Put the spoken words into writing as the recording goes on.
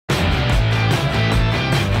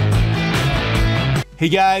Hey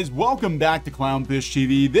guys, welcome back to Clownfish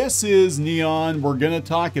TV. This is Kneon. We're gonna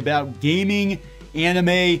talk about gaming,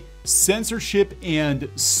 anime, censorship, and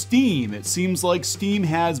Steam. It seems like Steam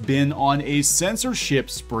has been on a censorship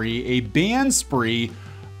spree, a ban spree.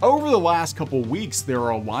 Over the last couple weeks, there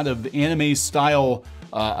are a lot of anime-style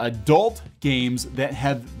adult games that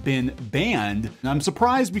have been banned. And I'm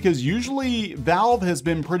surprised because usually Valve has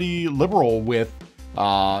been pretty liberal with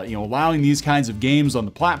allowing these kinds of games on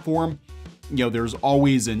the platform. There's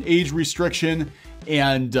always an age restriction,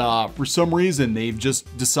 and for some reason they've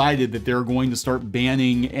just decided that they're going to start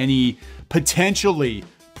banning any potentially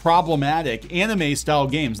problematic anime style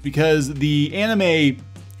games because the anime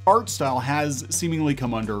art style has seemingly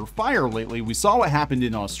come under fire lately. We saw what happened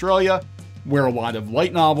in Australia, where a lot of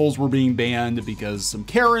light novels were being banned because some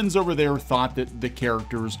Karens over there thought that the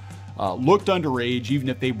characters looked underage, even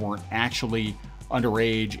if they weren't actually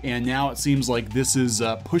underage. And now it seems like this is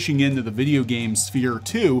pushing into the video game sphere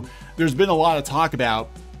too. There's been a lot of talk about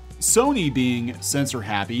Sony being censor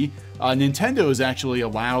happy. Nintendo has actually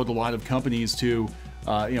allowed a lot of companies to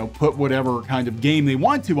put whatever kind of game they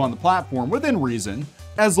want to on the platform within reason,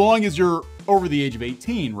 as long as you're over the age of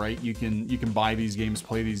 18, right? You can buy these games,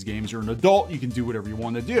 play these games. You're an adult, you can do whatever you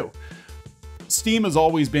want to do. Steam has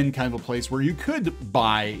always been kind of a place where you could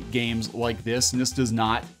buy games like this, and this does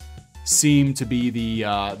not seem to be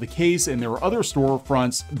the case, and there are other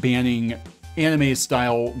storefronts banning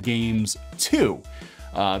anime-style games too.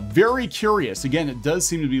 Very curious. Again, it does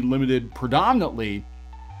seem to be limited predominantly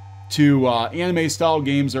to anime-style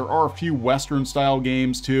games. There are a few Western-style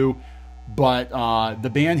games too, but the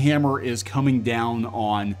ban hammer is coming down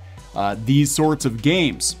on these sorts of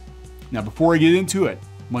games. Now, before I get into it,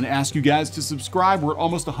 I want to ask you guys to subscribe. We're at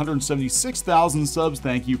almost 176,000 subs.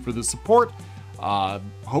 Thank you for the support.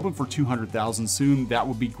 Hoping for 200,000 soon. That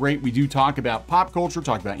would be great. We do talk about pop culture,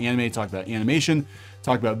 talk about anime, talk about animation,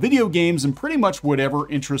 talk about video games, and pretty much whatever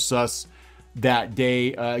interests us that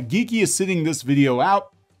day. Geeky is sitting this video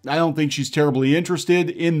out. I don't think she's terribly interested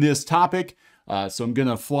in this topic, so I'm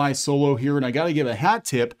gonna fly solo here, and I gotta give a hat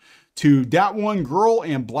tip to that one girl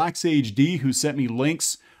and Black Sage D who sent me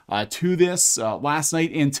links to this last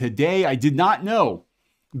night and today. I did not know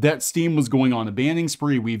that Steam was going on a banning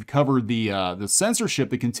spree. We've covered the censorship,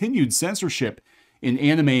 the continued censorship in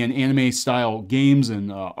anime and anime-style games and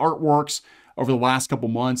artworks over the last couple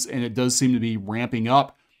months, and it does seem to be ramping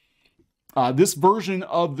up. This version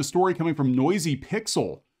of the story coming from Noisy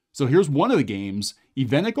Pixel. So here's one of the games,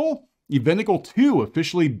 Evenicle. Evenicle 2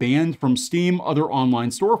 officially banned from Steam, other online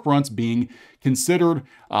storefronts being considered.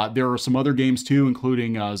 There are some other games too,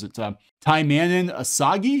 including Taimanin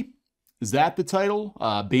Asagi. Is that the title?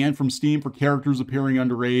 Banned from Steam for characters appearing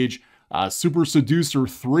underage. Super Seducer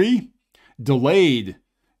 3, delayed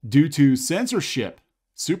due to censorship.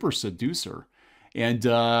 Super Seducer. And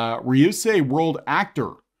Ryusei World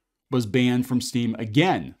Actor was banned from Steam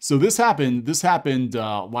again. So this happened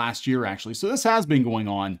last year, actually. So this has been going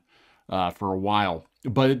on for a while,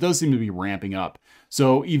 but it does seem to be ramping up.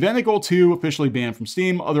 So Evenicle 2 officially banned from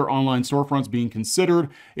Steam, other online storefronts being considered.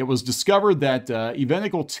 It was discovered that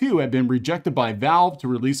Evenicle 2 had been rejected by Valve to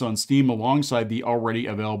release on Steam alongside the already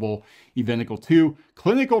available Evenicle 2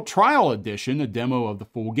 Clinical Trial Edition, a demo of the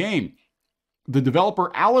full game. The developer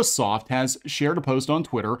Alicesoft has shared a post on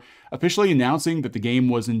Twitter officially announcing that the game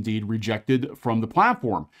was indeed rejected from the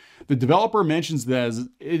platform. The developer mentions that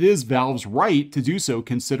it is Valve's right to do so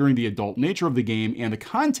considering the adult nature of the game and the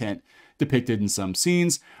content depicted in some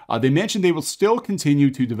scenes. They mentioned they will still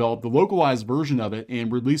continue to develop the localized version of it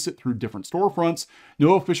and release it through different storefronts.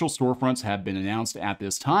 No official storefronts have been announced at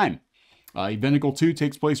this time. Evenicle 2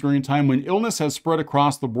 takes place during a time when illness has spread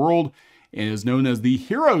across the world and is known as the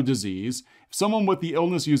hero disease. If someone with the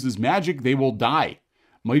illness uses magic, they will die.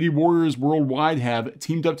 Mighty warriors worldwide have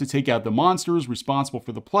teamed up to take out the monsters responsible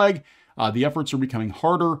for the plague. The efforts are becoming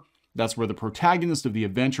harder. That's where the protagonist of the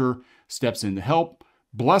adventure steps in to help.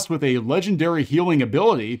 Blessed with a legendary healing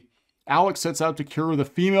ability, Alex sets out to cure the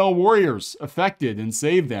female warriors affected and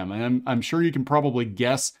save them. And I'm sure you can probably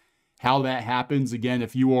guess how that happens. Again,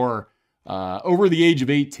 if you are over the age of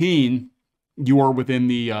 18, you are within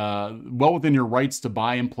the well within your rights to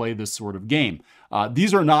buy and play this sort of game.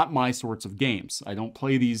 These are not my sorts of games. I don't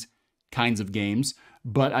play these kinds of games,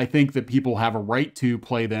 but I think that people have a right to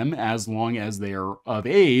play them as long as they are of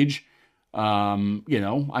age. I'm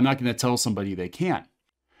not going to tell somebody they can't.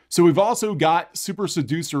 So we've also got Super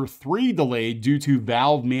Seducer 3 delayed due to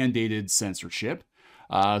Valve-mandated censorship.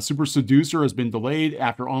 Super Seducer has been delayed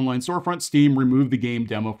after online storefront Steam removed the game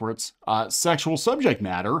demo for its sexual subject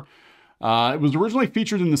matter. It was originally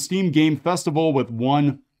featured in the Steam Game Festival with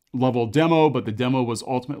one level demo, but the demo was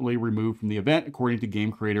ultimately removed from the event, according to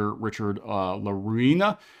game creator Richard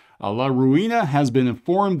LaRuina. LaRuina has been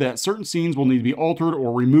informed that certain scenes will need to be altered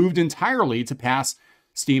or removed entirely to pass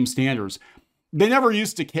Steam standards. They never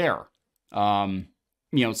used to care.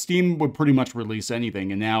 You know, Steam would pretty much release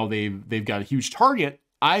anything, and now they've got a huge target,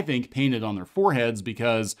 I think, painted on their foreheads,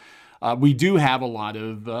 because we do have a lot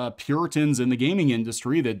of Puritans in the gaming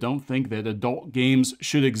industry that don't think that adult games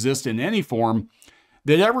should exist in any form,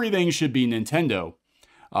 that everything should be Nintendo,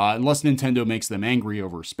 unless Nintendo makes them angry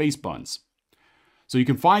over space buns. So you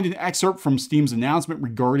can find an excerpt from Steam's announcement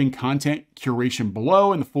regarding content curation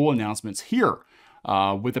below, and the full announcement's here.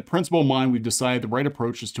 With the principle in mind, we've decided the right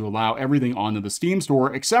approach is to allow everything onto the Steam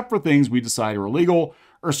store, except for things we decide are illegal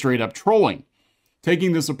or straight up trolling.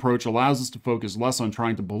 Taking this approach allows us to focus less on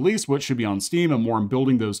trying to police what should be on Steam and more on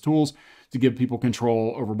building those tools to give people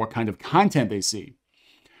control over what kind of content they see.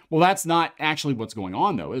 Well, that's not actually what's going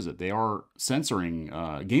on, though, is it? They are censoring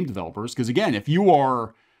game developers, because, again, if you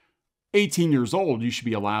are 18 years old, you should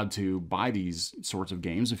be allowed to buy these sorts of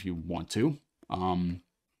games if you want to.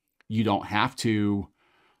 You don't have to.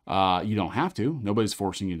 Nobody's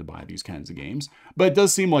forcing you to buy these kinds of games. But it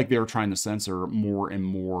does seem like they're trying to censor more and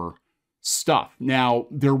more stuff. Now,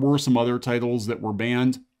 there were some other titles that were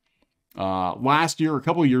banned last year, a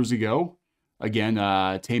couple of years ago. Again,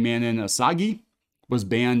 Teimanen Asagi was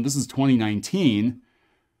banned. This is 2019.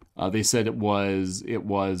 They said it was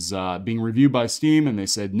being reviewed by Steam, and they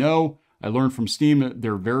said no. I learned from Steam that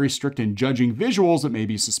they're very strict in judging visuals that may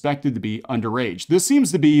be suspected to be underage. This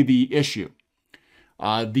seems to be the issue.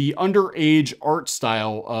 The underage art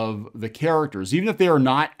style of the characters, even if they are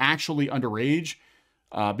not actually underage,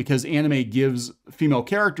 because anime gives female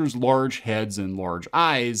characters large heads and large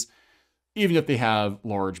eyes, even if they have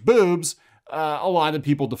large boobs, a lot of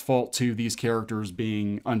people default to these characters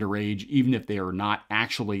being underage, even if they are not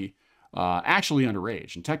actually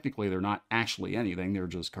underage. And technically, they're not actually anything. They're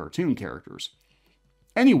just cartoon characters.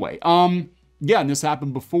 Anyway, yeah, and this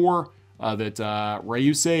happened before, that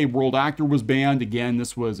Ryusei World Actor was banned. Again,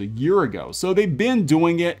 this was a year ago. So they've been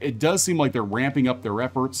doing it. It does seem like they're ramping up their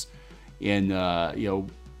efforts in,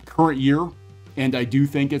 current year. And I do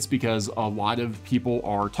think it's because a lot of people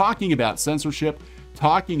are talking about censorship,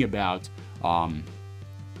 talking about,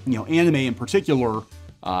 anime in particular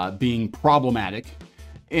being problematic.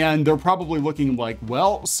 And they're probably looking like,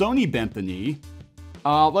 well, Sony bent the knee.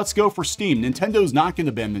 Let's go for Steam. Nintendo's not going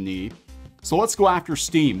to bend the knee. So let's go after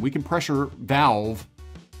Steam. We can pressure Valve.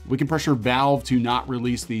 We can pressure Valve to not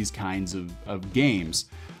release these kinds of games.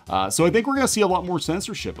 So I think we're going to see a lot more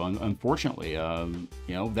censorship, unfortunately.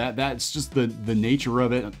 That's just the nature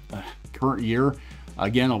of it. Current year.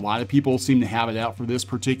 Again, a lot of people seem to have it out for this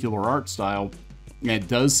particular art style. And it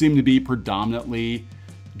does seem to be predominantly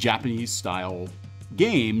Japanese-style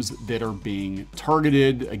games that are being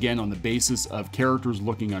targeted, again, on the basis of characters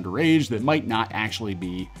looking underage that might not actually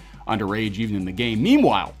be underage even in the game.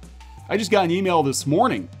 Meanwhile, I just got an email this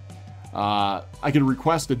morning. I could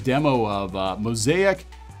request a demo of Mosaic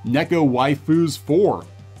Neko Waifus 4,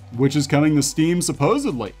 which is coming to Steam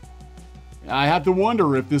supposedly. I have to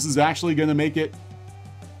wonder if this is actually going to make it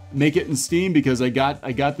in Steam, because I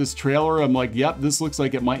got this trailer. I'm like, yep, this looks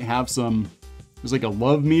like it might have some. There's like a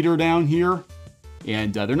love meter down here,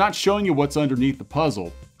 and they're not showing you what's underneath the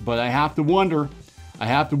puzzle. But I have to wonder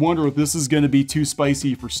if this is going to be too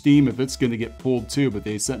spicy for Steam, if it's going to get pulled too. But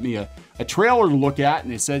they sent me a trailer to look at,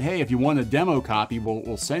 and they said, hey, if you want a demo copy,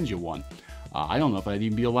 we'll send you one. I don't know if I'd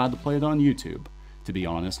even be allowed to play it on YouTube, to be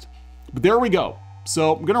honest. But there we go.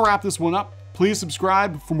 So I'm going to wrap this one up. Please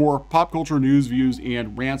subscribe for more pop culture news, views,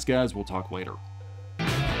 and rants, guys. We'll talk later.